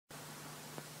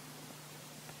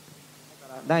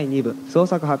第2部創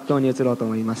作発表に移ろうと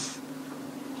思います。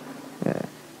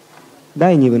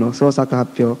第2部の創作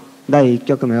発表第1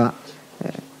曲目は、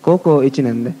高校1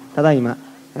年でただいま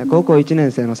高校1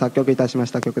年生の作曲いたしま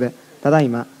した曲で、ただい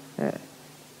ま、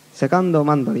セカンド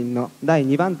マンドリンの第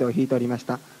2番手を弾いておりまし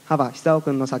た幅久夫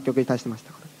君の作曲いたしまし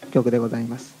た曲でござい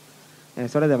ます。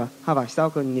それでは幅久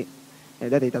夫君に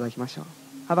出ていただきましょう。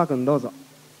幅君どうぞ。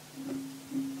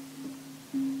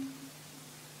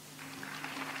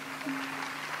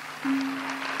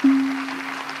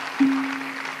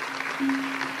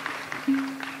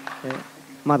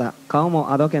まだ顔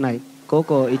もあどけない高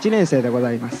校1年生でご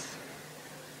ざいます。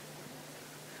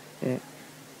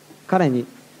彼に、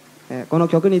この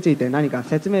曲について何か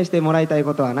説明してもらいたい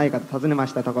ことはないかと尋ねま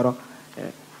したところ、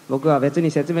僕は別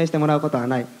に説明してもらうことは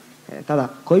ない、ただ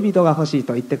恋人が欲しい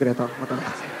と言ってくれと求めてござ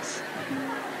います。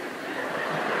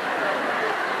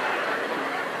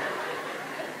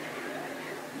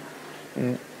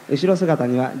後ろ姿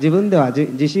には自分では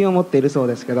自信を持っているそう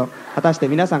ですけど、果たして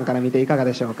皆さんから見ていかが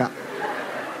でしょうか。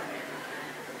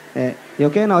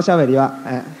余計なおしゃべりは、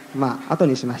後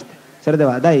にしまして、それで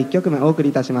は第1曲目お送り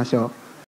いたしましょう。